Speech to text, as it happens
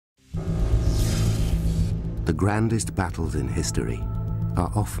The grandest battles in history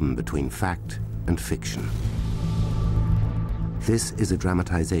are often between fact and fiction. This is a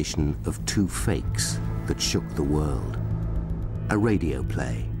dramatization of two fakes that shook the world. A radio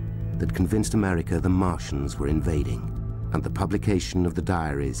play that convinced America the Martians were invading, and the publication of the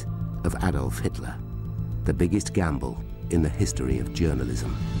diaries of Adolf Hitler, the biggest gamble in the history of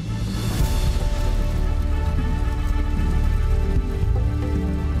journalism.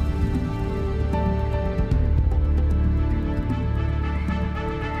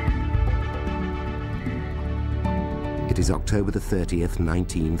 It is October the 30th,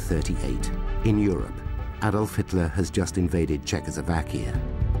 1938. In Europe, Adolf Hitler has just invaded Czechoslovakia.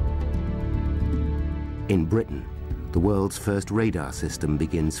 In Britain, the world's first radar system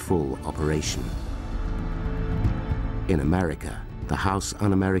begins full operation. In America, the House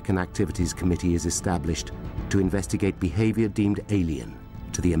Un-American Activities Committee is established to investigate behavior deemed alien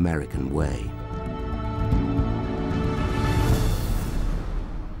to the American way.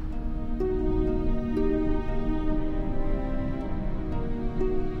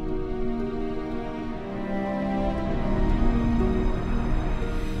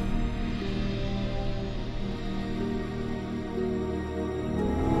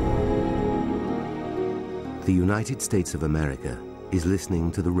 The United States of America is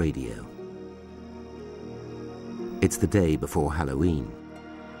listening to the radio. It's the day before Halloween.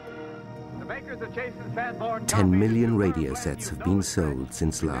 10 million radio sets have been sold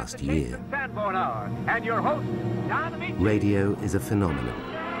since last year. Radio is a phenomenon,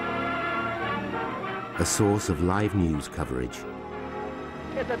 a source of live news coverage.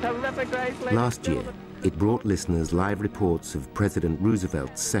 Last year, it brought listeners live reports of President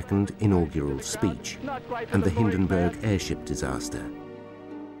Roosevelt's second inaugural speech and the Hindenburg airship disaster.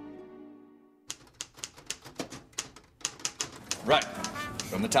 Right,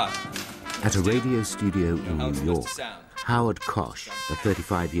 from the top. At a radio studio in New York, Howard Koch, a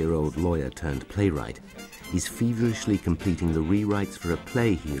 35-year-old lawyer turned playwright, is feverishly completing the rewrites for a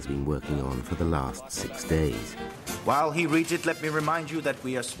play he has been working on for the last 6 days. While he reads it, let me remind you that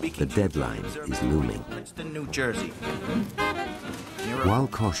we are speaking. The deadline is looming. Princeton, New Jersey. While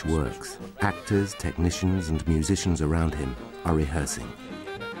Koch works, actors, technicians, and musicians around him are rehearsing.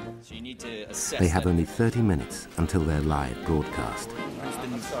 They have only 30 minutes until their live broadcast.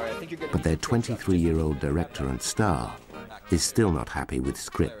 But their 23-year-old director and star is still not happy with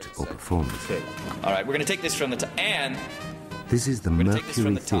script or performance. All right, we're going to take this from the top, and this is the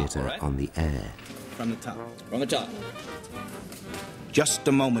Mercury Theatre right? on the air. From the top. From the top. Just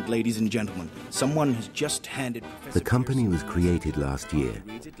a moment, ladies and gentlemen. Someone has just handed Professor The company was created last year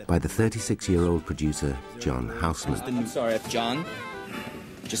by the 36-year-old producer, John Houseman. I'm sorry, John.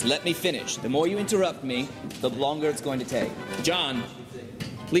 Just let me finish. The more you interrupt me, the longer it's going to take. John,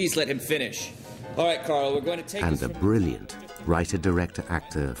 please let him finish. All right, Carl, we're going to take And this a brilliant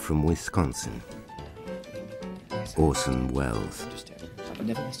writer-director-actor from Wisconsin, Orson Welles. I've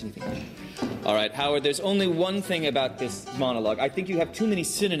never missed anything. All right, Howard, there's only one thing about this monologue. I think you have too many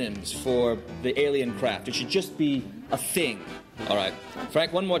synonyms for the alien craft. It should just be a thing. All right,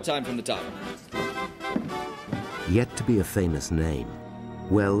 Frank, one more time from the top. Yet to be a famous name,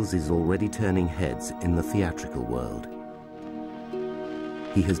 Welles is already turning heads in the theatrical world.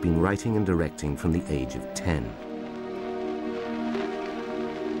 He has been writing and directing from the age of 10.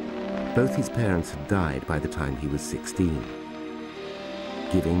 Both his parents had died by the time he was 16,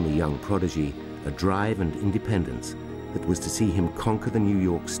 giving the young prodigy a drive and independence that was to see him conquer the New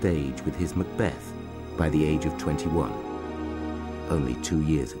York stage with his Macbeth by the age of 21, only 2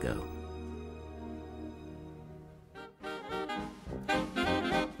 years ago.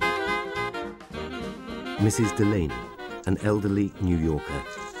 Mrs. Delaney, an elderly New Yorker,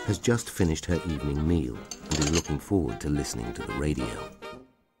 has just finished her evening meal and is looking forward to listening to the radio.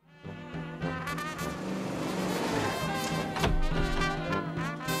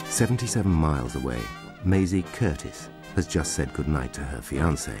 "77 miles away, Maisie Curtis has just said goodnight to her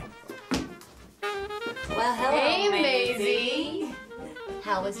fiancé. Well, hello, hey, Maisie.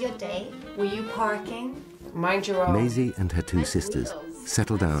 How was your day? Were you parking? Mind your own. Maisie and her two sisters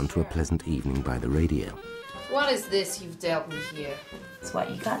settle down to a pleasant evening by the radio. What is this you've dealt me here? It's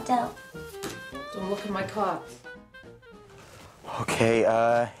what you got dealt. Don't look at my card. Okay,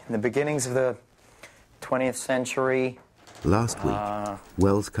 in the beginnings of the 20th century... Last week,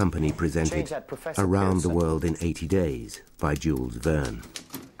 Wells' company presented Around the World in 80 Days by Jules Verne.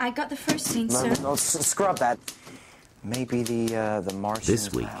 I got the first scene, sir. No, scrub that. Maybe the Martians...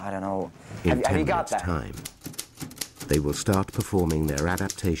 This week, I don't know. in 10 have you got minutes' that? time, they will start performing their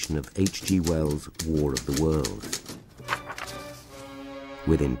adaptation of H.G. Wells' War of the Worlds.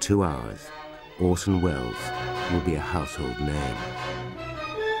 Within 2 hours, Orson Welles will be a household name.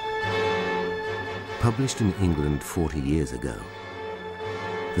 Published in England 40 years ago,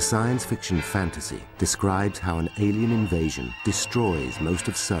 the science fiction fantasy describes how an alien invasion destroys most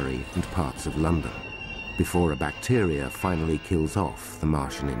of Surrey and parts of London before a bacteria finally kills off the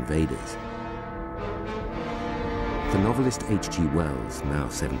Martian invaders. The novelist H.G. Wells, now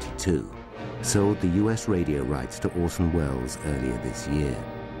 72, sold the US radio rights to Orson Welles earlier this year.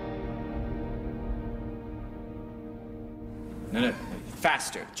 No,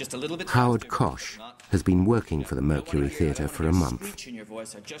 faster, just a little bit. Howard Koch has been working for the Mercury Theatre for a month.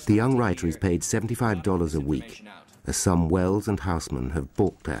 The young writer is paid $75 a week, a sum Wells and Houseman have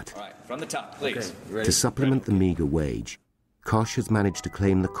balked at. All right, from the top, please. To supplement the meagre wage, Koch has managed to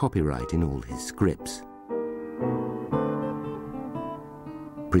claim the copyright in all his scripts.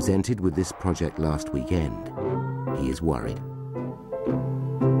 Presented with this project last weekend, he is worried.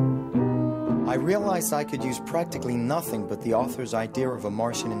 I realized I could use practically nothing but the author's idea of a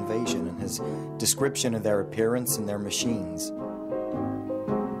Martian invasion and his description of their appearance and their machines.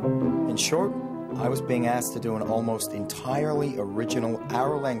 In short, I was being asked to do an almost entirely original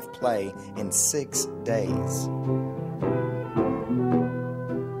hour-length play in 6 days.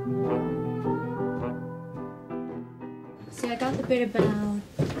 See, I got the bit about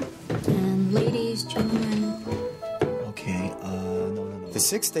ladies, gentlemen. Okay, no. The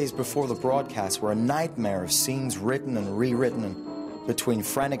 6 days before the broadcast were a nightmare of scenes written and rewritten, and between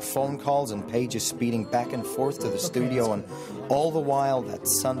frantic phone calls and pages speeding back and forth to the studio, and all the while that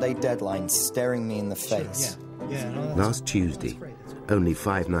Sunday deadline staring me in the face. Last Tuesday, only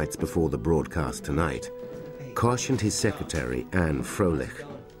 5 nights before the broadcast tonight, Koch and his secretary, Anne Froelich,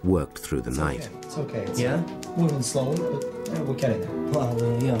 worked through the night. It's okay. It's moving slowly, but we'll get it there. Well,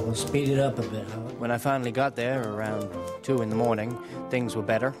 we'll speed it up a bit. When I finally got there, around 2 in the morning, things were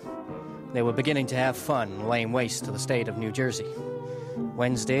better. They were beginning to have fun, laying waste to the state of New Jersey.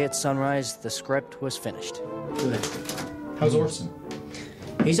 Wednesday at sunrise, the script was finished. Good. How's Orson?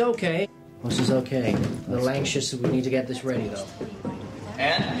 He's okay. Orson's okay. A little anxious. We need to get this ready, though.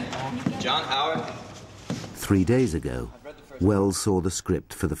 And John Howard. 3 days ago, Wells saw the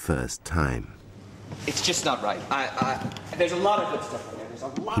script for the first time. It's just not right. There's a lot of good stuff in there. There's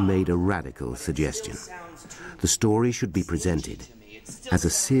a lot. He made a radical suggestion. The story should be presented as a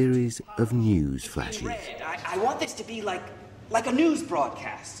series of news flashes. I want this to be like a news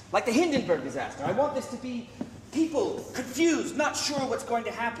broadcast, like the Hindenburg disaster. I want this to be people confused, not sure what's going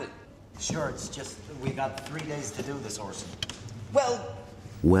to happen. Sure, it's just we got 3 days to do this, Orson. Well,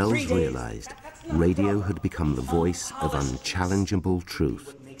 Wells realized radio had become the voice of unchallengeable truth.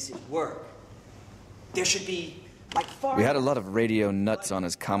 What makes it work? There should be like far. We had a lot of radio nuts on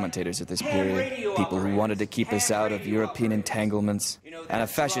as commentators at this period. People who wanted to keep us out of European entanglements. And a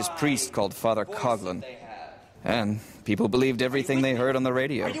fascist priest called Father Coughlin. And people believed everything they heard on the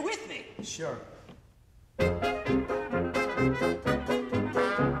radio. Are you with me? Sure.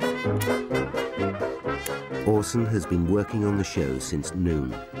 Orson has been working on the show since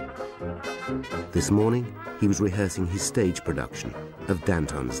noon. This morning, he was rehearsing his stage production of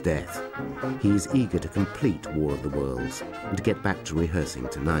Danton's death. He is eager to complete War of the Worlds and to get back to rehearsing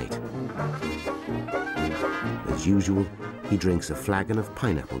tonight. As usual, he drinks a flagon of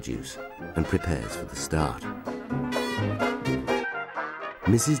pineapple juice and prepares for the start.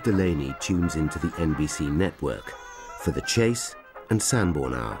 Mrs. Delaney tunes into the NBC network for The Chase and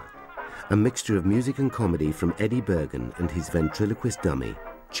Sanborn Hour, a mixture of music and comedy from Eddie Bergen and his ventriloquist dummy,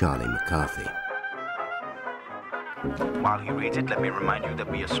 Charlie McCarthy. While he reads it, let me remind you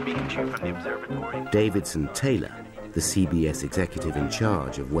that we are speaking to you from the observatory. Davidson Taylor, the CBS executive in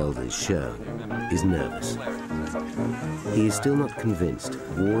charge of Wells's show, is nervous. He is still not convinced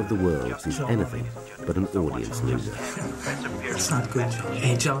War of the Worlds is anything but an audience loser. It's not good, John.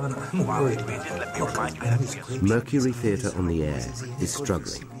 Hey, John, I'm worried. Mercury Theatre on the Air is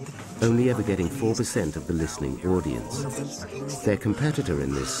struggling, only ever getting 4% of the listening audience. Their competitor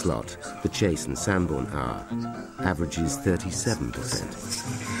in this slot, The Chase and Sanborn Hour, averages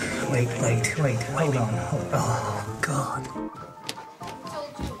 37%. Wait, hold on. Oh, God.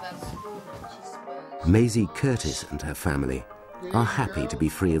 Maisie Curtis and her family are happy to be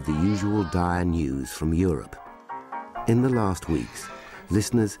free of the usual dire news from Europe. In the last weeks,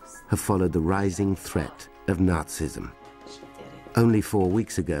 listeners have followed the rising threat of Nazism. Only 4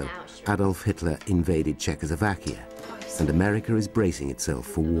 weeks ago, Adolf Hitler invaded Czechoslovakia, and America is bracing itself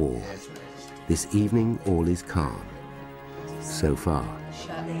for war. This evening, all is calm. So far.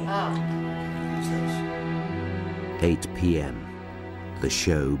 8 p.m. The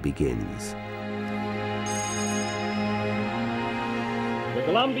show begins. The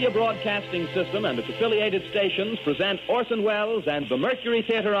Columbia Broadcasting System and its affiliated stations present Orson Welles and the Mercury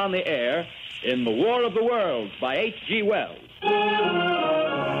Theater on the air in The War of the Worlds by H.G. Wells.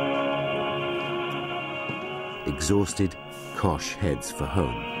 Exhausted, Kosh heads for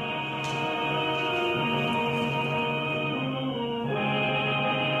home.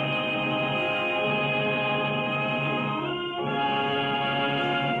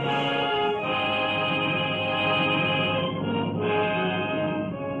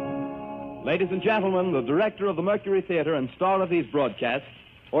 Ladies and gentlemen, the director of the Mercury Theater and star of these broadcasts,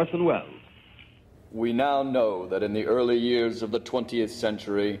 Orson Welles. We now know that in the early years of the 20th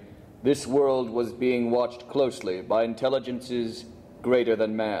century, this world was being watched closely by intelligences greater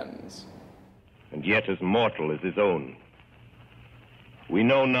than man's. And yet as mortal as his own. We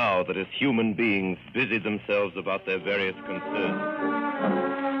know now that as human beings busy themselves about their various concerns,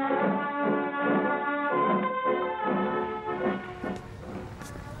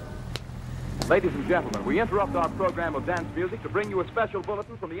 Ladies and gentlemen, we interrupt our program of dance music to bring you a special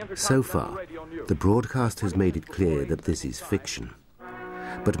bulletin from the So far, the broadcast has made it clear that this is fiction.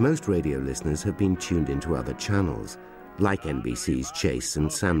 But most radio listeners have been tuned into other channels, like NBC's Chase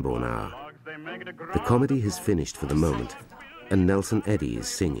and Sanborn Hour. The comedy has finished for the moment, and Nelson Eddy is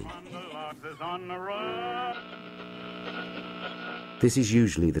singing. This is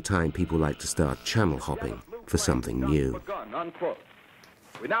usually the time people like to start channel hopping for something new.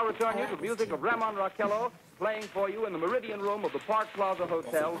 We now return you to the music of Ramon Raquello, playing for you in the Meridian Room of the Park Plaza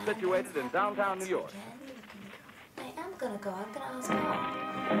Hotel, situated in downtown New York. I am gonna go. I'm gonna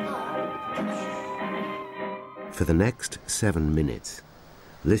ask. For the next 7 minutes,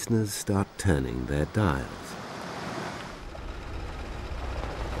 listeners start turning their dials.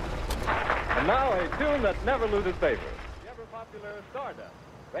 And now a tune that never loses favor. The ever-popular Stardust,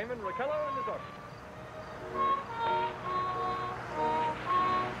 Ramon Raquello and his orchestra.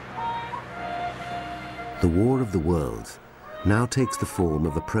 The War of the Worlds now takes the form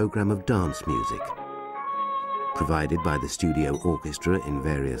of a program of dance music, provided by the studio orchestra in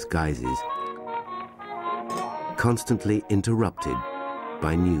various guises, constantly interrupted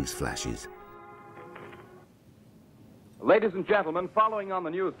by news flashes. Ladies and gentlemen, following on the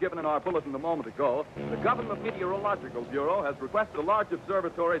news given in our bulletin a moment ago, the Government Meteorological Bureau has requested the large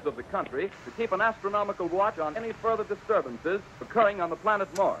observatories of the country to keep an astronomical watch on any further disturbances occurring on the planet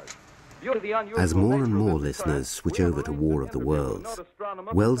Mars. As more and more listeners switch over to War of the Worlds,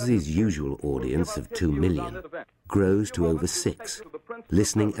 Welles's usual audience of 2 million grows to over 6,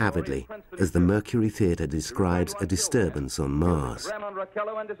 listening avidly as the Mercury Theater describes a disturbance on Mars.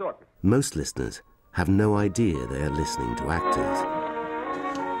 Most listeners have no idea they are listening to actors.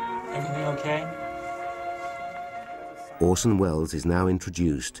 Everything okay? Orson Welles is now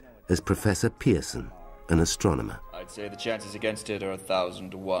introduced as Professor Pearson, an astronomer. I'd say the chances against it are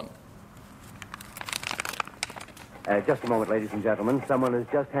 1,000 to 1. Just a moment, ladies and gentlemen. Someone has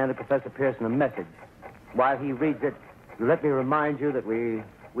just handed Professor Pearson a message. While he reads it, let me remind you that we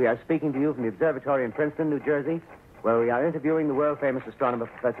are speaking to you from the observatory in Princeton, New Jersey, where we are interviewing the world-famous astronomer,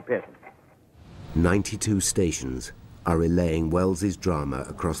 Professor Pearson. 92 stations are relaying Welles's drama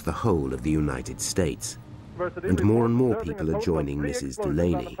across the whole of the United States. And more people are joining Mrs.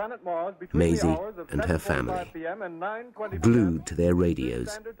 Delaney, Maisie and her family, glued to their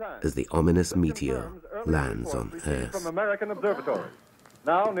radios as the ominous meteor lands on Earth. From American observatories.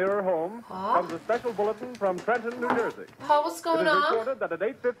 Now, nearer home, comes a special bulletin from Trenton, New Jersey. Pa, what's going on? It is reported that at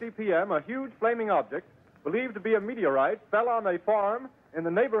 8:50 p.m., a huge flaming object, believed to be a meteorite, fell on a farm in the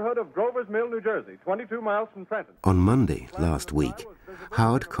neighborhood of Grover's Mill, New Jersey, 22 miles from Trenton. On Monday last week,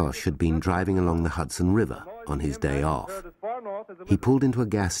 Howard Kosh had been driving along the Hudson River on his day off. He pulled into a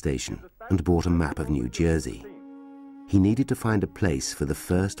gas station and bought a map of New Jersey. He needed to find a place for the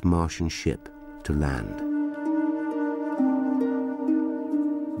first Martian ship to land.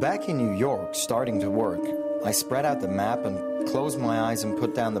 Back in New York, starting to work, I spread out the map and closed my eyes and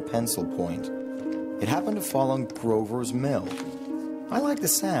put down the pencil point. It happened to fall on Grover's Mill. I liked the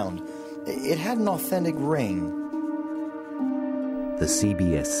sound. It had an authentic ring. The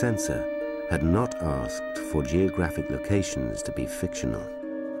CBS censor had not asked for geographic locations to be fictional.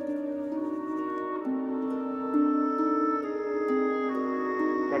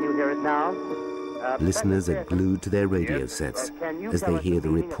 Can you hear it now? Listeners are glued to their radio sets as they hear the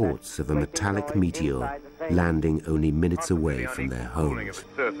reports of a metallic meteor landing only minutes away from their homes.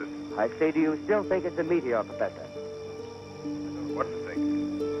 I say, do you still think it's a meteor, Professor? What to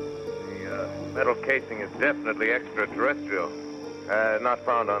think? The metal casing is definitely extraterrestrial. Not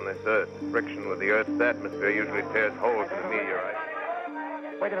found on this Earth. Friction with the Earth's atmosphere usually tears holes in the meteorite.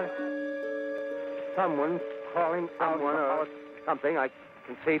 Wait a minute. Someone's calling someone or something.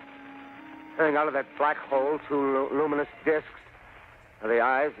 can see coming out of that black hole, two luminous discs. The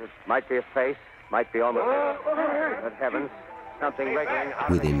eyes, it might be a face, might be almost but heavens, something wriggling out.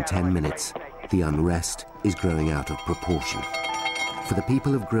 Within 10 minutes, the unrest is growing out of proportion. For the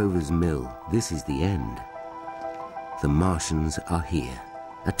people of Grover's Mill, this is the end. The Martians are here.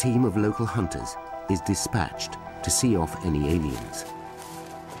 A team of local hunters is dispatched to see off any aliens.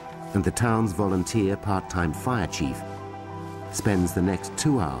 And the town's volunteer part-time fire chief spends the next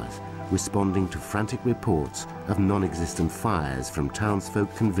 2 hours responding to frantic reports of non-existent fires from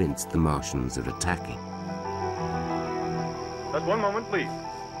townsfolk convinced the Martians are attacking. Just one moment, please.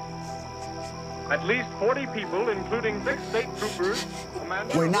 At least 40 people, including 6 state troopers.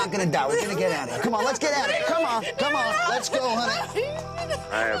 We're not gonna die. We're gonna get out of here. Come on, let's get out of here. Come on, come on. Let's go, honey.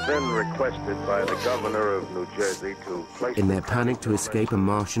 I have been requested by the governor of New Jersey to place... In their panic to escape a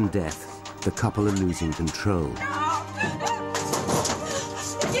Martian death, the couple are losing control.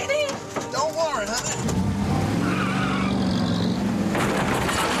 Don't worry, honey.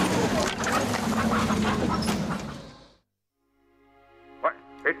 What?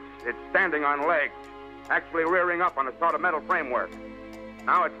 It's standing on legs, actually rearing up on a sort of metal framework.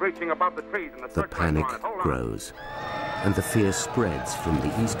 Now it's reaching above the trees and The panic grows, and the fear spreads from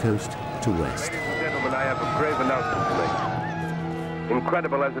the East Coast to West. Ladies and gentlemen, I have a grave announcement to make.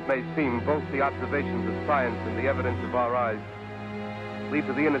 Incredible as it may seem, both the observations of science and the evidence of our eyes lead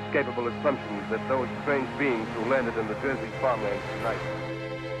to the inescapable assumptions that those strange beings who landed in the Jersey farmlands tonight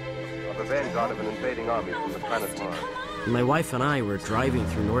are the vanguard of an invading army from the planet Mars. My wife and I were driving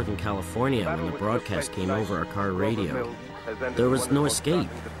through Northern California when the broadcast came over our car radio. There was no escape.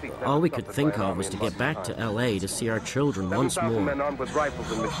 All we could think of was to get back to L.A. to see our children once more. Men armed with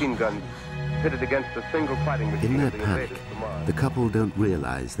rifles and machine guns pitted against a single fighting machine. In their panic, the couple don't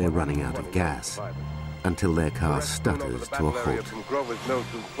realize they're running out of gas until their car stutters to a halt.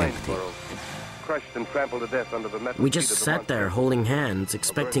 Empty. Crushed and trampled to death under the We just sat there holding hands,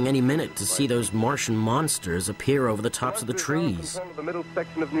 expecting any minute to see those Martian monsters appear over the tops of the trees. The middle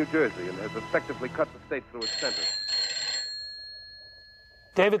section of New Jersey and has effectively cut the state through its center.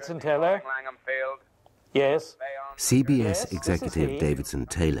 Davidson Taylor. Yes. CBS executive Davidson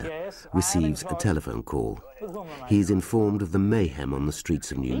Taylor receives a telephone call. He is informed of the mayhem on the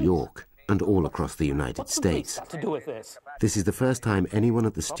streets of New York and all across the United States. To do with this? This is the first time anyone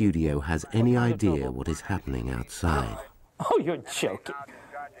at the studio has any idea what is happening outside. Oh, you're joking.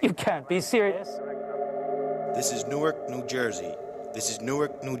 You can't be serious. This is Newark, New Jersey. This is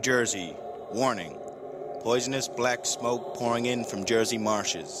Newark, New Jersey. Warning. Poisonous black smoke pouring in from Jersey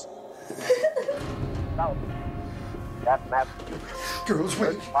marshes. Girls,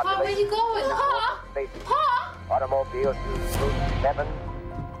 wait. Pa, where you going? Pa? Pa? Automobile 7.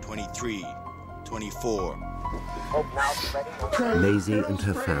 23, 24. Maisie and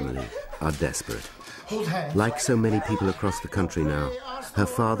her family are desperate. Like so many people across the country now, her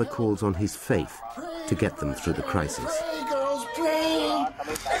father calls on his faith to get them through the crisis. Pray, girls, pray.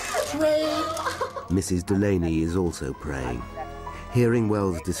 Pray. Mrs. Delaney is also praying. Hearing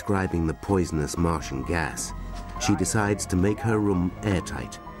Wells describing the poisonous Martian gas, she decides to make her room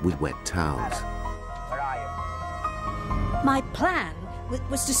airtight with wet towels. My plan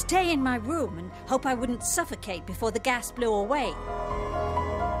was to stay in my room and hope I wouldn't suffocate before the gas blew away.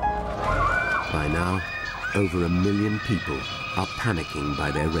 By now, over 1 million people are panicking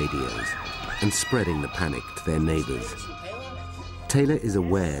by their radios and spreading the panic to their neighbors. Taylor is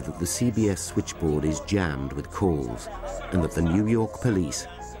aware that the CBS switchboard is jammed with calls and that the New York police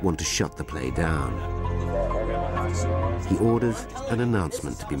want to shut the play down. He orders an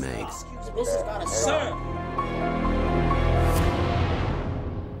announcement to be made. Sir!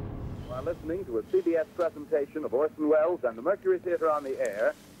 Listening to a CBS presentation of Orson Welles and the Mercury Theatre on the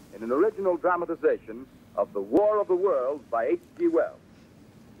Air in an original dramatization of The War of the Worlds by H.G. Wells.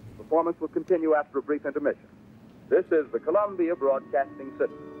 The performance will continue after a brief intermission. This is the Columbia Broadcasting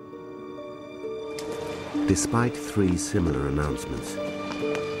System. Despite 3 similar announcements,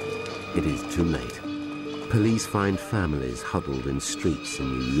 it is too late. Police find families huddled in streets in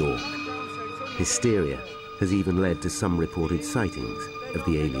New York. Hysteria has even led to some reported sightings of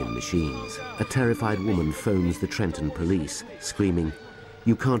the alien machines. A terrified woman phones the Trenton police, screaming,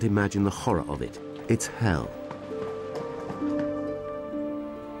 "You can't imagine the horror of it. It's hell."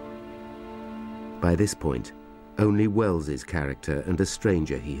 By this point, only Wells's character and a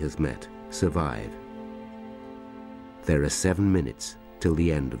stranger he has met survive. There are 7 minutes till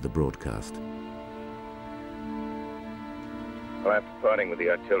the end of the broadcast. Well, after parting with the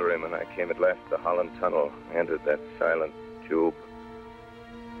artilleryman, I came at last to the Holland Tunnel, entered that silent tube,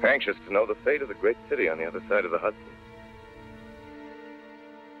 anxious to know the fate of the great city on the other side of the Hudson.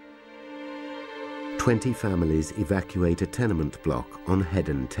 20 families evacuate a tenement block on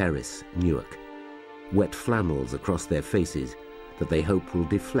Hedden Terrace, Newark. Wet flannels across their faces that they hope will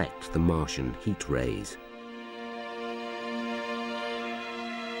deflect the Martian heat rays.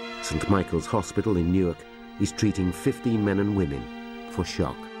 St. Michael's Hospital in Newark is treating 15 men and women for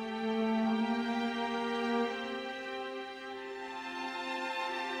shock.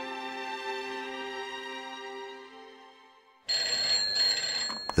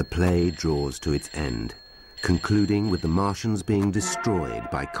 The play draws to its end, concluding with the Martians being destroyed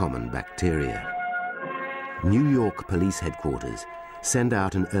by common bacteria. New York Police Headquarters send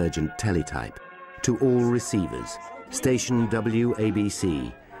out an urgent teletype to all receivers. Station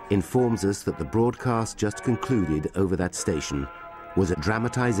WABC informs us that the broadcast just concluded over that station was a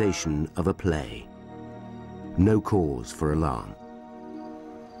dramatization of a play. No cause for alarm.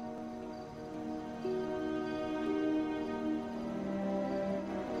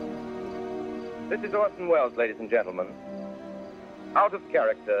 This is Orson Welles, ladies and gentlemen. Out of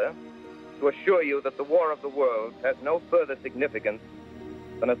character, to assure you that the War of the Worlds has no further significance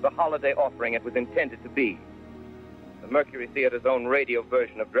than as the holiday offering it was intended to be. The Mercury Theater's own radio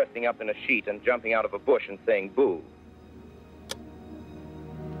version of dressing up in a sheet and jumping out of a bush and saying boo.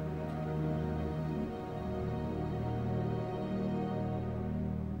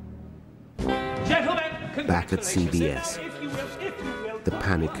 Back at CBS, the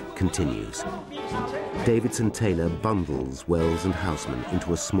panic continues. Davidson Taylor bundles Wells and Houseman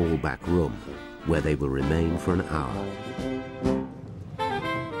into a small back room where they will remain for an hour.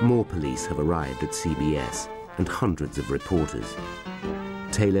 More police have arrived at CBS and hundreds of reporters.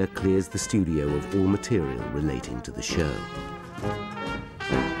 Taylor clears the studio of all material relating to the show.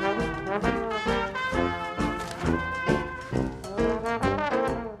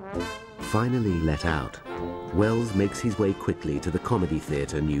 Finally let out, Wells makes his way quickly to the Comedy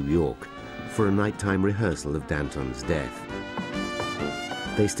Theatre, New York, for a nighttime rehearsal of Danton's death.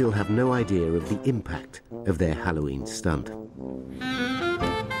 They still have no idea of the impact of their Halloween stunt.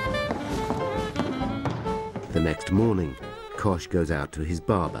 The next morning, Kosh goes out to his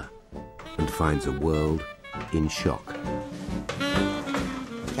barber and finds a world in shock.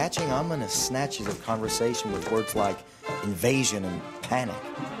 Catching ominous snatches of conversation with words like invasion and panic.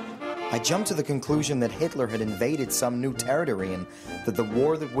 I jumped to the conclusion that Hitler had invaded some new territory and that the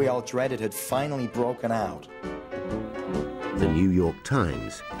war that we all dreaded had finally broken out. The New York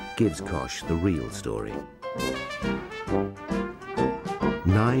Times gives Kosh the real story.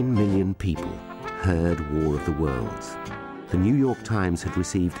 9 million people heard War of the Worlds. The New York Times had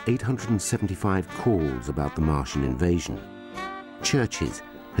received 875 calls about the Martian invasion. Churches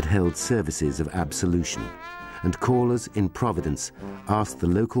had held services of absolution, and callers in Providence asked the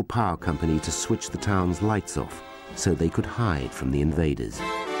local power company to switch the town's lights off so they could hide from the invaders.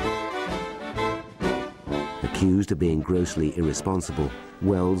 Accused of being grossly irresponsible,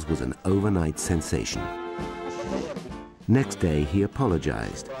 Wells was an overnight sensation. Next day, he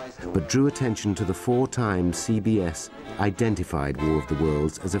apologized, but drew attention to the 4 times CBS identified War of the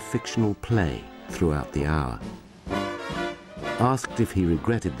Worlds as a fictional play throughout the hour. Asked if he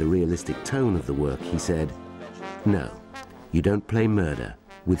regretted the realistic tone of the work, he said, "No, you don't play murder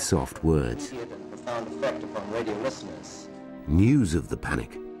with soft words." News of the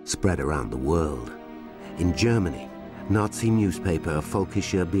panic spread around the world. In Germany, Nazi newspaper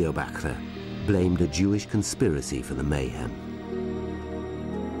Völkischer Beobachter blamed a Jewish conspiracy for the mayhem.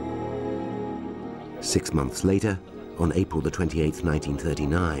 6 months later, on April the 28th,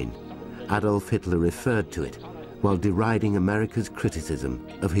 1939, Adolf Hitler referred to it while deriding America's criticism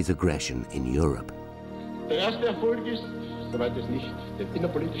of his aggression in Europe. Der erste Erfolg ist, soweit es nicht den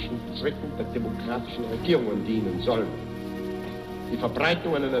innerpolitischen Zwecken der demokratischen Regierungen dienen soll, die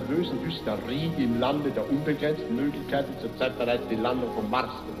Verbreitung einer nervösen Hysterie, die im Lande der unbegrenzten Möglichkeiten zurzeit bereits die Landung vom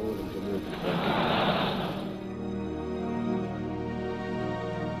Mars bewohnen zu möglich.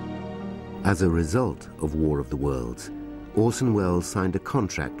 As a result of War of the Worlds, Orson Welles signed a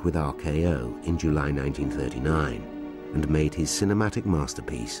contract with RKO in July 1939 and made his cinematic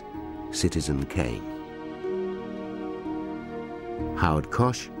masterpiece, Citizen Kane. Howard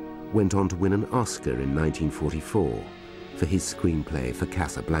Koch went on to win an Oscar in 1944 for his screenplay for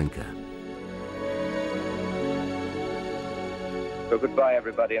Casablanca. So goodbye,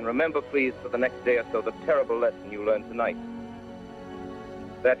 everybody, and remember, please, for the next day or so, the terrible lesson you learned tonight.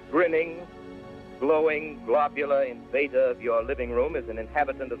 That grinning, glowing, globular invader of your living room is an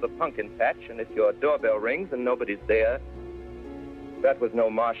inhabitant of the pumpkin patch, and if your doorbell rings and nobody's there, that was no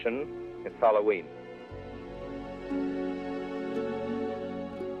Martian, it's Halloween.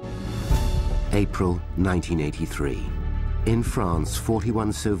 April 1983. In France,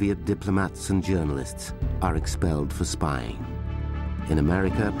 41 Soviet diplomats and journalists are expelled for spying. In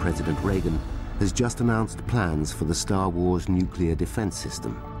America, President Reagan has just announced plans for the Star Wars nuclear defense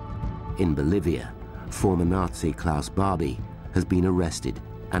system. In Bolivia, former Nazi Klaus Barbie has been arrested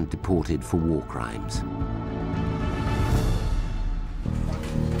and deported for war crimes.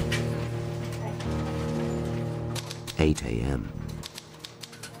 (8 a.m.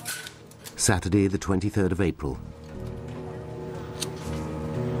 Saturday, the 23rd of April.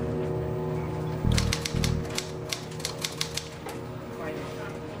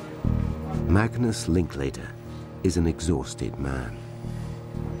 Magnus Linklater is an exhausted man.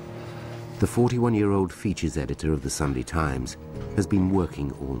 The 41-year-old features editor of the Sunday Times has been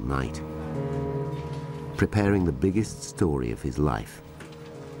working all night, preparing the biggest story of his life.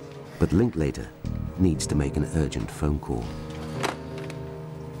 But Linklater needs to make an urgent phone call.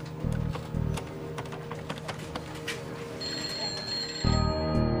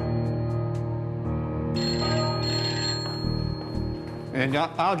 And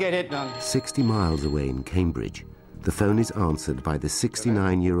I'll get it done. 60 miles away in Cambridge, the phone is answered by the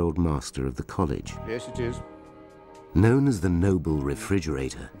 69-year-old master of the college. Yes, it is. Known as the Noble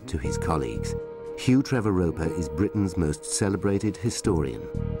Refrigerator to his colleagues, Hugh Trevor Roper is Britain's most celebrated historian.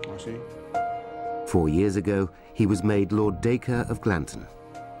 I see. 4 years ago, he was made Lord Dacre of Glanton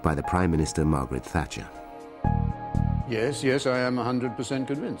by the Prime Minister Margaret Thatcher. Yes, I am 100%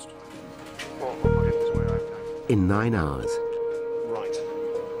 convinced. In 9 hours,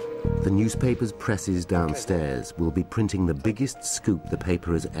 the newspaper's presses downstairs will be printing the biggest scoop the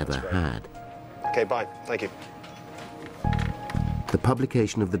paper has ever had. Okay, bye. Thank you. The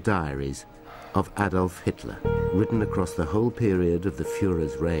publication of the diaries of Adolf Hitler, written across the whole period of the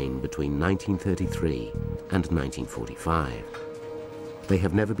Führer's reign between 1933 and 1945. They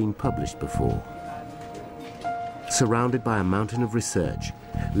have never been published before. Surrounded by a mountain of research,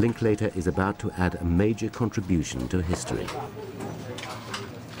 Linklater is about to add a major contribution to history.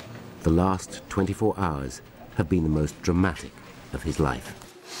 The last 24 hours have been the most dramatic of his life.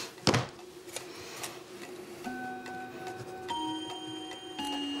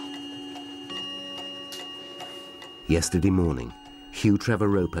 Yesterday morning, Hugh Trevor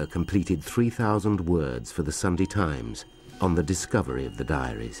Roper completed 3,000 words for the Sunday Times on the discovery of the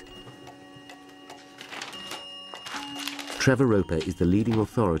diaries. Trevor Roper is the leading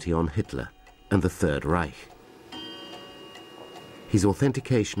authority on Hitler and the Third Reich. His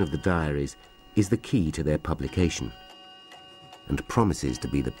authentication of the diaries is the key to their publication and promises to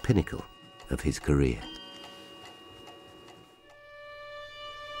be the pinnacle of his career.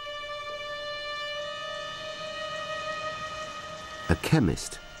 A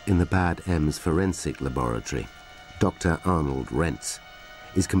chemist in the Bad Ems forensic laboratory, Dr. Arnold Rentz,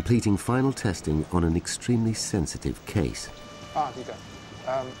 is completing final testing on an extremely sensitive case.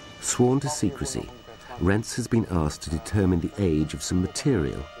 Sworn to secrecy, Rentz has been asked to determine the age of some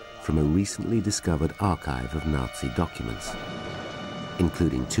material from a recently discovered archive of Nazi documents,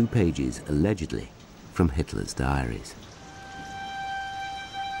 including 2 pages, allegedly, from Hitler's diaries.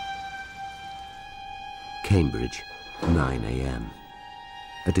 Cambridge, 9 a.m.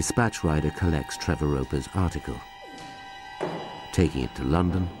 A dispatch rider collects Trevor Roper's article, taking it to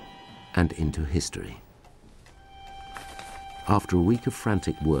London and into history. After a week of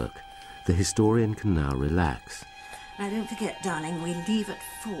frantic work, the historian can now relax. Now don't forget, darling, we leave at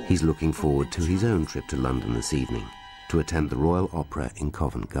 4. He's looking forward to his own trip to London this evening to attend the Royal Opera in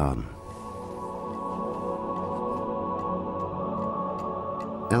Covent Garden.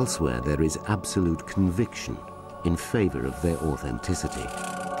 Elsewhere, there is absolute conviction in favour of their authenticity.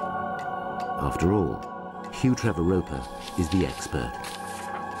 After all, Hugh Trevor Roper is the expert.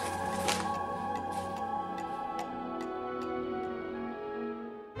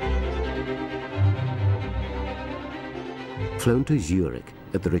 Flown to Zurich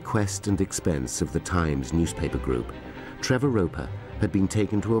at the request and expense of the Times newspaper group, Trevor Roper had been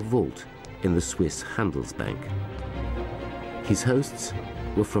taken to a vault in the Swiss Handelsbank. His hosts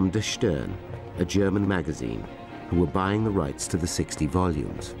were from Der Stern, a German magazine, who were buying the rights to the 60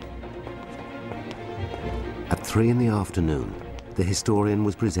 volumes. At 3 in the afternoon, the historian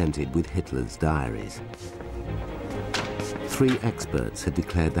was presented with Hitler's diaries. 3 experts had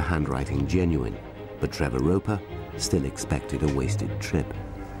declared the handwriting genuine, but Trevor Roper still expected a wasted trip.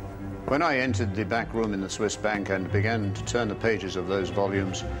 When I entered the back room in the Swiss bank and began to turn the pages of those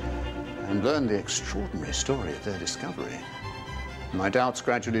volumes and learned the extraordinary story of their discovery, my doubts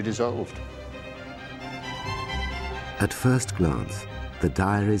gradually dissolved. At first glance, the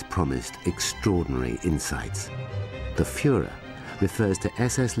diaries promised extraordinary insights. The Führer refers to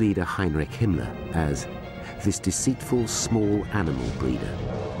SS leader Heinrich Himmler as this deceitful small animal breeder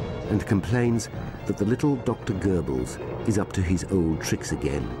and complains that the little Dr. Goebbels is up to his old tricks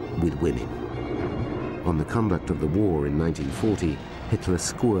again with women. On the conduct of the war in 1940, Hitler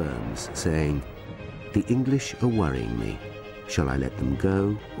squirms, saying, "The English are worrying me. Shall I let them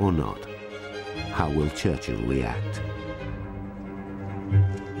go or not? How will Churchill react?"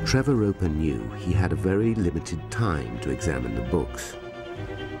 Trevor Roper knew he had a very limited time to examine the books.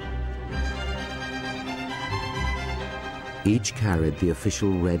 Each carried the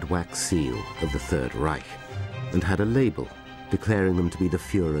official red wax seal of the Third Reich and had a label declaring them to be the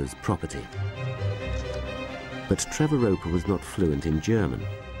Führer's property. But Trevor Roper was not fluent in German,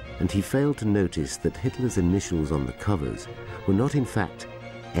 and he failed to notice that Hitler's initials on the covers were not in fact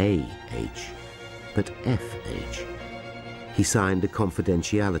AH, but FH. He signed a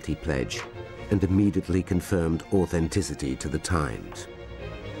confidentiality pledge and immediately confirmed authenticity to the Times.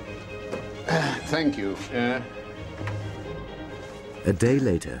 Thank you. A day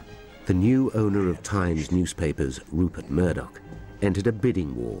later, the new owner of Times newspapers, Rupert Murdoch, entered a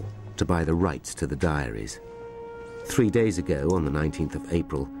bidding war to buy the rights to the diaries. 3 days ago, on the 19th of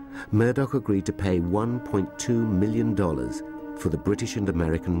April, Murdoch agreed to pay $1.2 million for the British and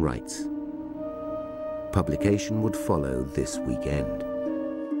American rights. Publication would follow this weekend.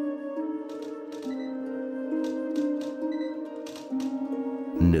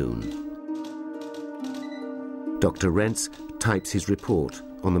 Noon. Dr. Rentz types his report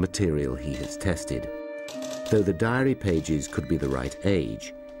on the material he has tested. Though the diary pages could be the right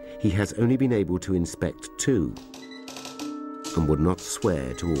age, he has only been able to inspect 2 and would not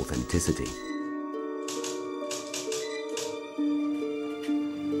swear to authenticity.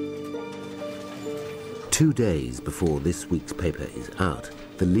 Two days before this week's paper is out,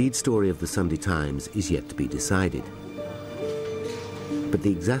 the lead story of the Sunday Times is yet to be decided. But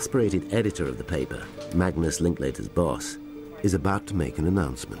the exasperated editor of the paper, Magnus Linklater's boss, is about to make an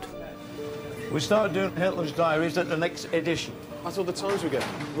announcement. We start doing Hitler's diaries at the next edition. That's all the Times we get.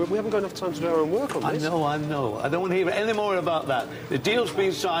 We haven't got enough time to do our own work on this. I know. I don't want to hear any more about that. The deal's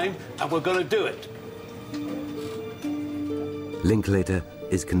been signed, and we're going to do it. Linklater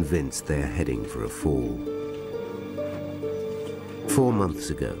is convinced they're heading for a fall. 4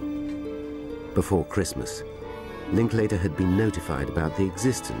 months ago, before Christmas, Linklater had been notified about the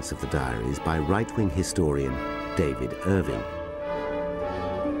existence of the diaries by right-wing historian David Irving.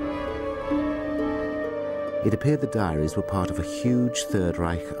 It appeared the diaries were part of a huge Third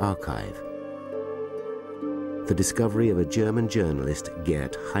Reich archive. The discovery of a German journalist,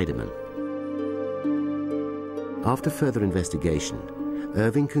 Gerd Heidemann. After further investigation,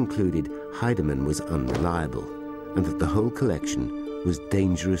 Irving concluded Heidemann was unreliable and that the whole collection was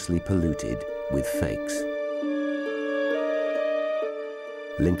dangerously polluted with fakes.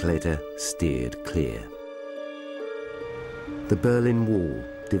 Linklater steered clear. The Berlin Wall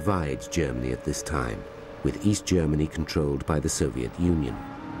divides Germany at this time, with East Germany controlled by the Soviet Union.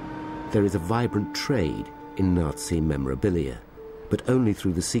 There is a vibrant trade in Nazi memorabilia, but only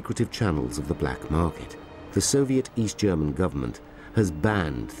through the secretive channels of the black market. The Soviet East German government has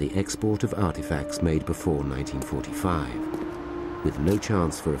banned the export of artifacts made before 1945. With no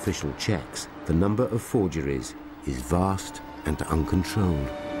chance for official checks, the number of forgeries is vast and uncontrolled.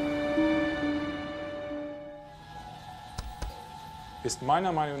 Ist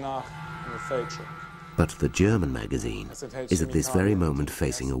meiner Meinung nach eine Fälschung. But the German magazine is at this very moment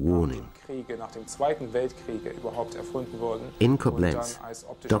facing a warning. In Koblenz,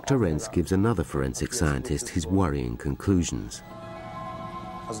 Dr. Rentz gives another forensic scientist his worrying conclusions.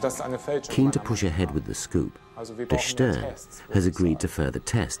 Keen to push ahead with the scoop, de Stern has agreed to further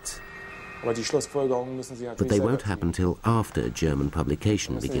tests. But they won't happen till after German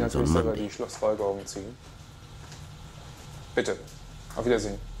publication begins on Monday. Bitte. Auf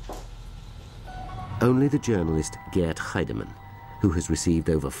Wiedersehen. Only the journalist Gerd Heidemann, who has received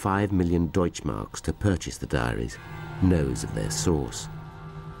over 5 million Deutschmarks to purchase the diaries, knows of their source.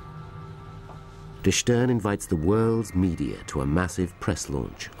 De Stern invites the world's media to a massive press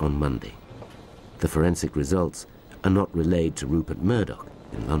launch on Monday. The forensic results are not relayed to Rupert Murdoch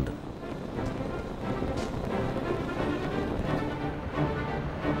in London.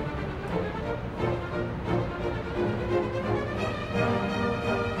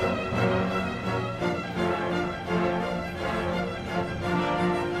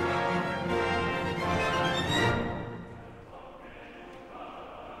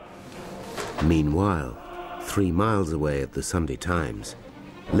 Meanwhile, 3 miles away at the Sunday Times,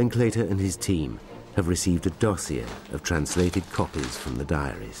 Linklater and his team have received a dossier of translated copies from the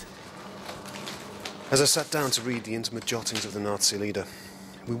diaries. As I sat down to read the intimate jottings of the Nazi leader,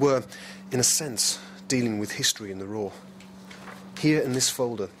 we were, in a sense, dealing with history in the raw. Here in this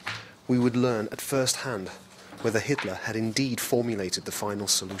folder, we would learn at first hand whether Hitler had indeed formulated the final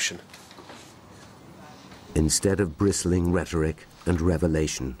solution. Instead of bristling rhetoric and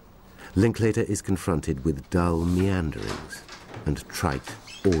revelation, Linklater is confronted with dull meanderings and trite,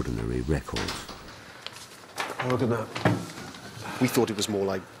 ordinary records. Look at that. We thought it was more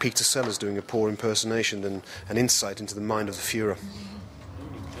like Peter Sellers doing a poor impersonation than an insight into the mind of the Führer.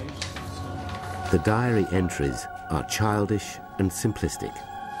 The diary entries are childish and simplistic.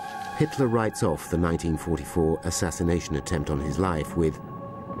 Hitler writes off the 1944 assassination attempt on his life with,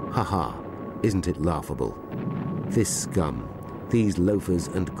 "Ha-ha, isn't it laughable? This scum, these loafers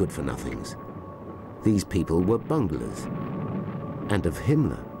and good-for-nothings. These people were bunglers." And of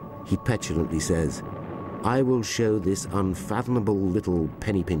Himmler, he petulantly says, "I will show this unfathomable little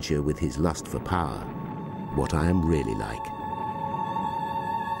penny pincher with his lust for power what I am really like."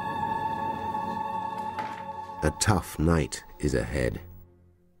 A tough night is ahead.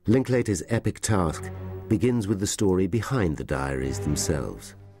 Linklater's epic task begins with the story behind the diaries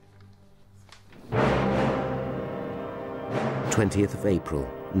themselves. 20th of April,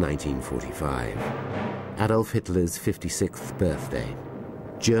 1945. Adolf Hitler's 56th birthday.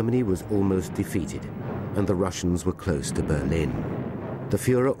 Germany was almost defeated, and the Russians were close to Berlin. The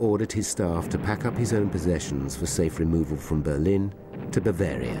Führer ordered his staff to pack up his own possessions for safe removal from Berlin to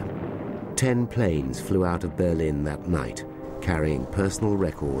Bavaria. 10 planes flew out of Berlin that night, carrying personal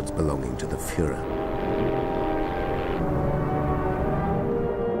records belonging to the Führer.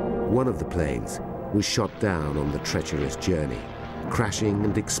 One of the planes was shot down on the treacherous journey, crashing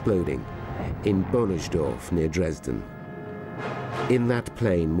and exploding in Bonersdorf near Dresden. In that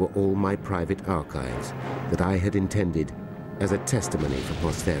plane were all my private archives that I had intended as a testimony for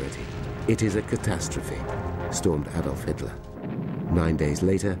posterity. "It is a catastrophe," stormed Adolf Hitler. 9 days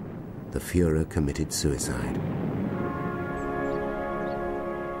later, the Führer committed suicide.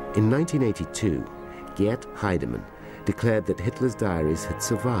 In 1982, Gerd Heidemann declared that Hitler's diaries had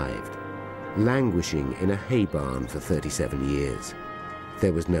survived, languishing in a hay barn for 37 years.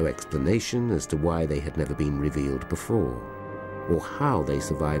 There was no explanation as to why they had never been revealed before, or how they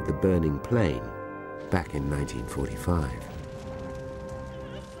survived the burning plane back in 1945.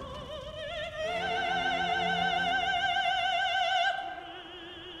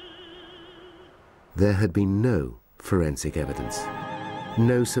 There had been no forensic evidence.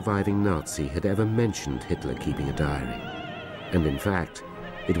 No surviving Nazi had ever mentioned Hitler keeping a diary. And in fact,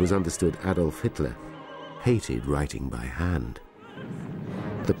 it was understood Adolf Hitler hated writing by hand.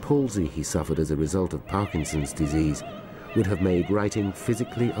 The palsy he suffered as a result of Parkinson's disease would have made writing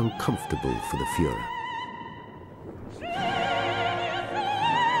physically uncomfortable for the Führer.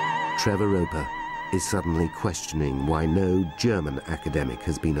 Trevor Roper is suddenly questioning why no German academic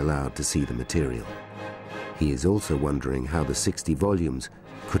has been allowed to see the material. He is also wondering how the 60 volumes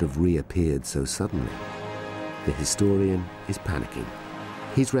could have reappeared so suddenly. The historian is panicking.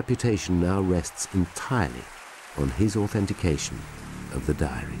 His reputation now rests entirely on his authentication of the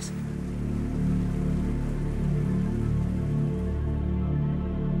diaries.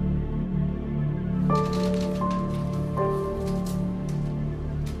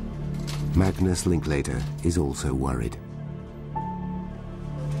 Magnus Linklater is also worried.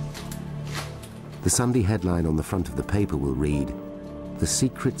 The Sunday headline on the front of the paper will read, "The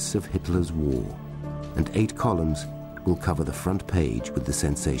Secrets of Hitler's War," and 8 columns will cover the front page with the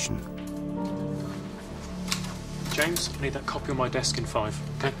sensation. James, I need that copy on my desk in 5,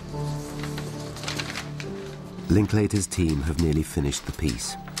 okay? Linklater's team have nearly finished the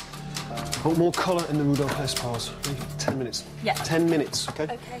piece. Put more colour in the Rudolph Hess piles. 10 minutes. Yeah. 10 minutes, okay?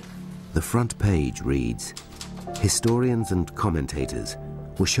 Okay. The front page reads, "Historians and commentators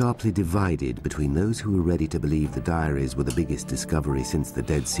were sharply divided between those who were ready to believe the diaries were the biggest discovery since the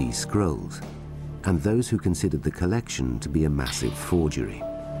Dead Sea Scrolls, and those who considered the collection to be a massive forgery."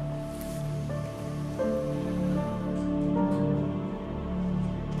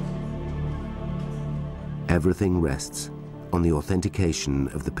 Everything rests on the authentication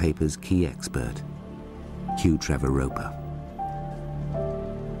of the paper's key expert, Hugh Trevor Roper.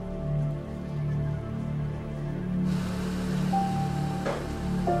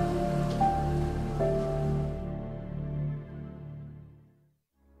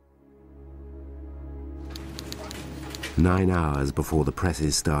 Nine hours before the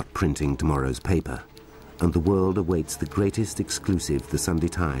presses start printing tomorrow's paper, and the world awaits the greatest exclusive the Sunday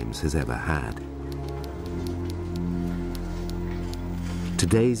Times has ever had.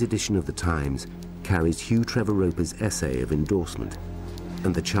 Today's edition of the Times carries Hugh Trevor Roper's essay of endorsement,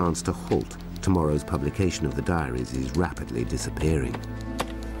 and the chance to halt tomorrow's publication of the diaries is rapidly disappearing.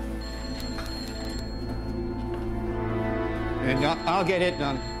 And I'll get it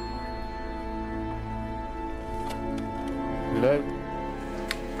done. Hello?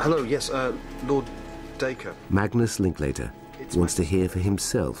 Hello, yes, Lord Dacre. Magnus Linklater wants to hear for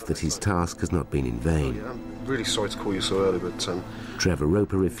himself that his task has not been in vain. Yeah, I'm really sorry to call you so early, but... Trevor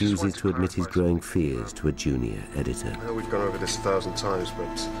Roper refuses to admit his growing fears to a junior editor. I know we've gone over this 1,000 times,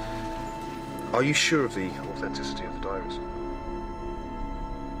 but... Are you sure of the authenticity of the diaries?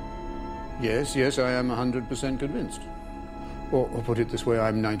 Yes, I am 100% convinced. Or put it this way,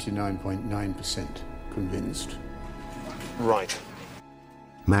 I'm 99.9% convinced. Right.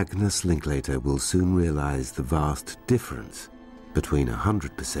 Magnus Linklater will soon realize the vast difference between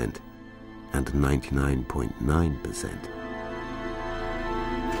 100% and 99.9%.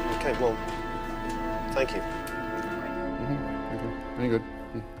 Okay, well, thank you. Very good.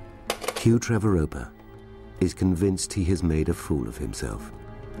 Hugh Trevor Roper is convinced he has made a fool of himself.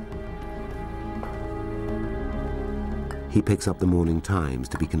 He picks up the Morning Times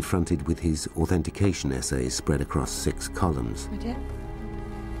to be confronted with his authentication essays spread across 6 columns.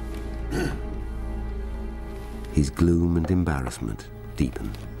 His gloom and embarrassment deepen.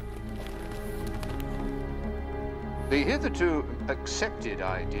 The hitherto accepted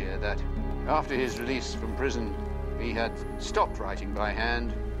idea that after his release from prison he had stopped writing by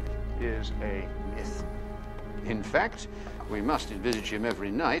hand is a myth. In fact, we must envisage him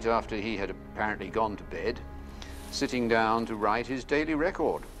every night after he had apparently gone to bed, sitting down to write his daily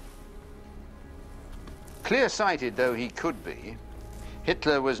record. Clear-sighted though he could be,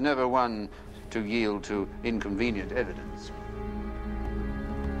 Hitler was never one to yield to inconvenient evidence.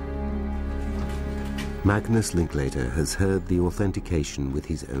 Magnus Linklater has heard the authentication with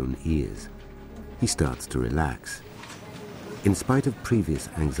his own ears. He starts to relax. In spite of previous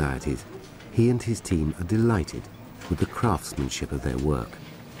anxieties, he and his team are delighted with the craftsmanship of their work.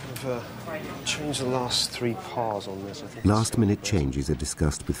 I've changed the last 3 pars on this, I think. Last-minute changes are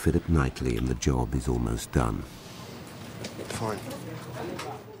discussed with Philip Knightley and the job is almost done. Fine.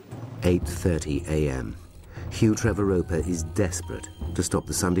 8:30 a.m. Hugh Trevor Roper is desperate to stop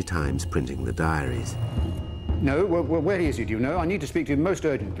the Sunday Times printing the diaries. No, well, where is he, do you know? I need to speak to him most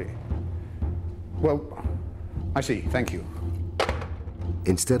urgently. Well, I see, thank you.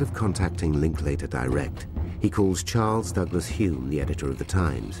 Instead of contacting Linklater direct, he calls Charles Douglas Hume, the editor of the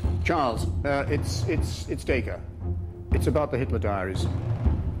Times. Charles, it's Dacre. It's about the Hitler diaries.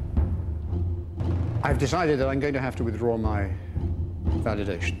 I've decided that I'm going to have to withdraw my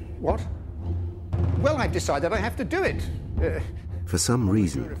validation. What? Well, I've decided I have to do it. For some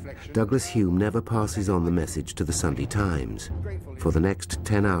reason, Douglas Hume never passes on the message to the Sunday Times. For the next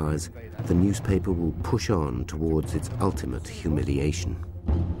 10 hours, the newspaper will push on towards its ultimate humiliation.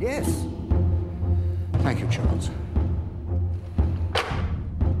 Yes. Thank you, Charles.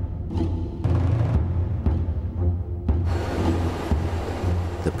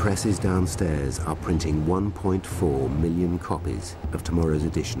 The presses downstairs are printing 1.4 million copies of tomorrow's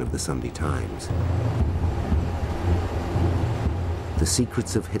edition of the Sunday Times. The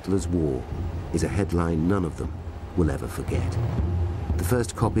Secrets of Hitler's War is a headline none of them will ever forget. The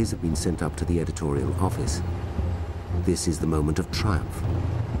first copies have been sent up to the editorial office. This is the moment of triumph,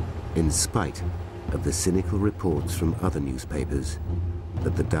 in spite of the cynical reports from other newspapers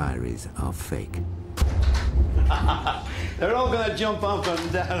that the diaries are fake. They're all going to jump up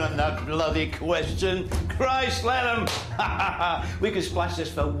and down on that bloody question. Christ, let them! We could splash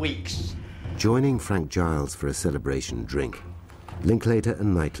this for weeks. Joining Frank Giles for a celebration drink, Linklater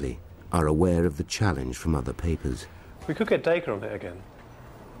and Knightley are aware of the challenge from other papers. We could get Dacre on it again.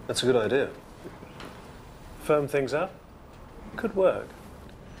 That's a good idea. Firm things up. Could work.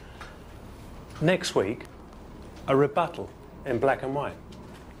 Next week, a rebuttal in black and white.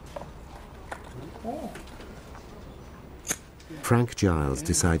 Oh. Frank Giles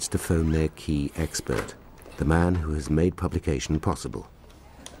decides to phone their key expert, the man who has made publication possible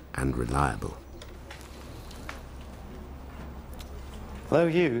and reliable. Hello,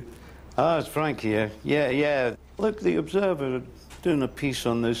 Hugh. It's Frank here. Yeah. Look, the Observer are doing a piece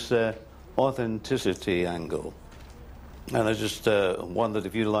on this authenticity angle. And I just wondered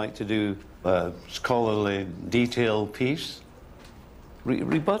if you'd like to do a scholarly, detailed piece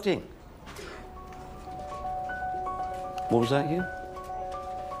rebutting. What was that, Hugh?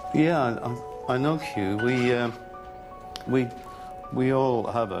 Yeah, I know, Hugh. We all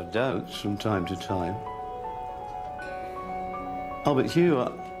have our doubts from time to time. Oh, but Hugh,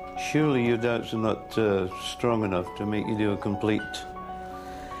 surely your doubts are not strong enough to make you do a complete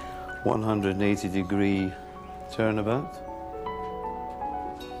 180-degree turnabout?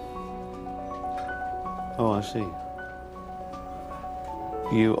 Oh, I see.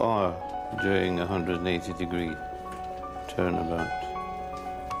 You are doing a 180-degree turnabout.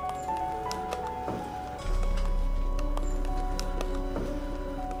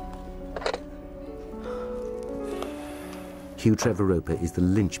 Hugh Trevor Roper is the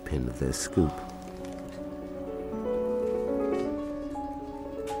linchpin of their scoop.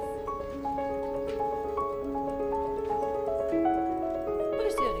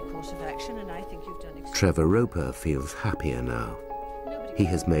 Trevor Roper feels happier now. He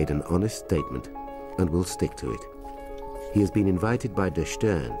has made an honest statement and will stick to it. He has been invited by De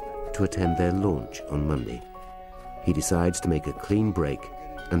Stern to attend their launch on Monday. He decides to make a clean break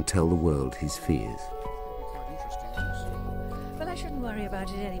and tell the world his fears. Well, I shouldn't worry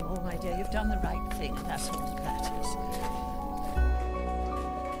about it anymore, my dear. You've done the right thing, and that's all that matters.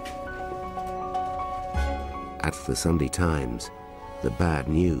 At the Sunday Times, the bad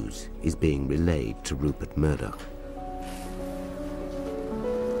news is being relayed to Rupert Murdoch.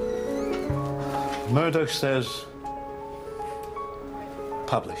 Murdoch says,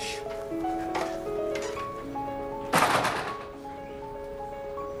 publish.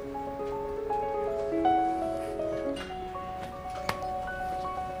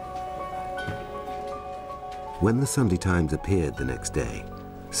 When the Sunday Times appeared the next day,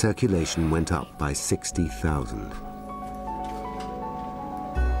 circulation went up by 60,000.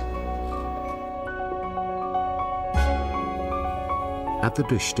 At the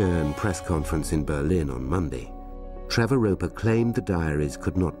De Stern press conference in Berlin on Monday, Trevor Roper claimed the diaries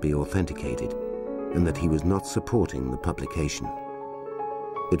could not be authenticated and that he was not supporting the publication.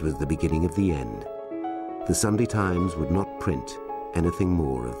 It was the beginning of the end. The Sunday Times would not print anything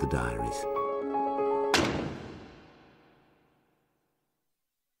more of the diaries.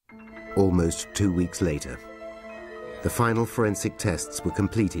 Almost 2 weeks later, the final forensic tests were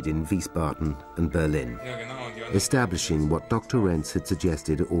completed in Wiesbaden and Berlin, establishing what Dr. Renz had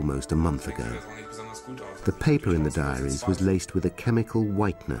suggested almost a month ago. The paper in the diaries was laced with a chemical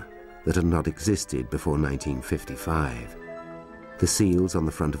whitener that had not existed before 1955. The seals on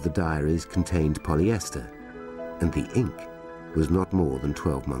the front of the diaries contained polyester, and the ink was not more than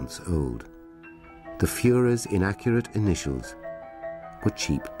 12 months old. The Führer's inaccurate initials were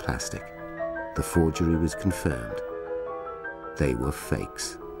cheap plastic. The forgery was confirmed. They were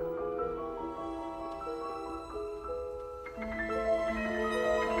fakes.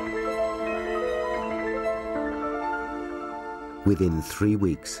 Within 3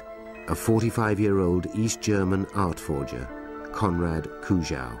 weeks, a 45-year-old East German art forger, Konrad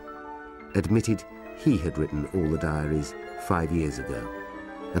Kujau, admitted he had written all the diaries 5 years ago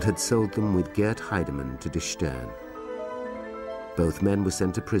and had sold them with Gerd Heidemann to De Stern. Both men were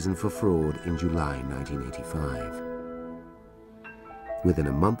sent to prison for fraud in July 1985. Within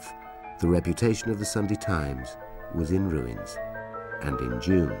a month, the reputation of the Sunday Times was in ruins, and in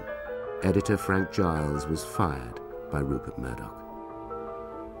June, editor Frank Giles was fired by Rupert Murdoch.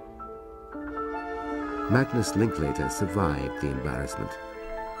 Magnus Linklater survived the embarrassment,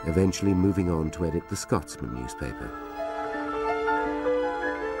 eventually moving on to edit the Scotsman newspaper.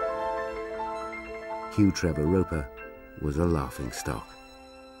 Hugh Trevor Roper was a laughingstock.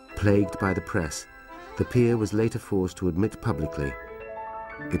 Plagued by the press, the peer was later forced to admit publicly,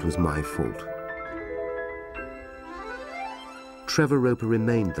 "It was my fault." Trevor Roper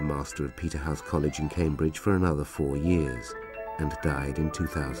remained the master of Peterhouse College in Cambridge for another 4 years and died in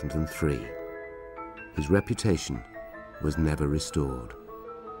 2003. His reputation was never restored.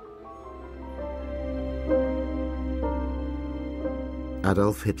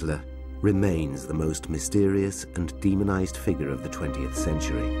 Adolf Hitler remains the most mysterious and demonized figure of the 20th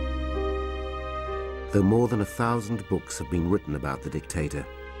century. Though more than 1,000 books have been written about the dictator,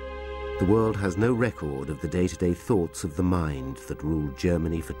 the world has no record of the day-to-day thoughts of the mind that ruled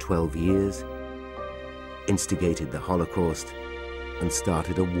Germany for 12 years, instigated the Holocaust, and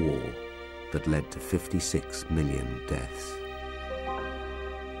started a war that led to 56 million deaths.